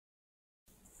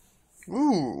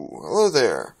Ooh, hello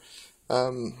there.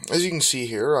 As you can see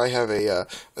here, I have a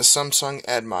Samsung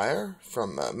Admire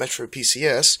from Metro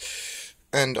PCS,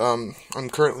 and I'm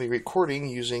currently recording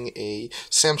using a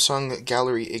Samsung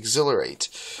Gallery Exhilarate.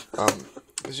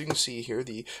 As you can see here,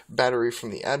 the battery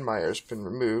from the Admire has been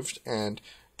removed, and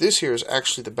this here is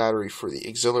actually the battery for the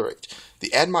Exhilarate.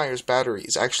 The Admire's battery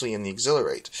is actually in the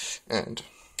Exhilarate, and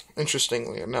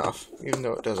interestingly enough, even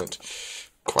though it doesn't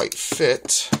quite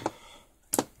fit,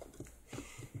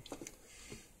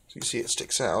 so you see it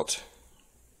sticks out,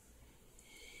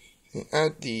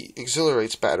 the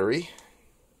Exhilarate's battery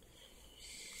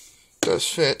does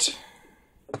fit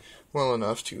well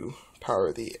enough to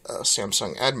power the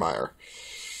Samsung Admire.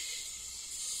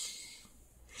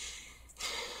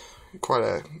 Quite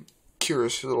a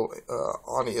curious little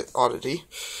oddity.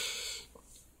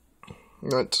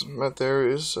 But there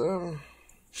is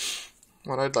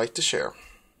what I'd like to share.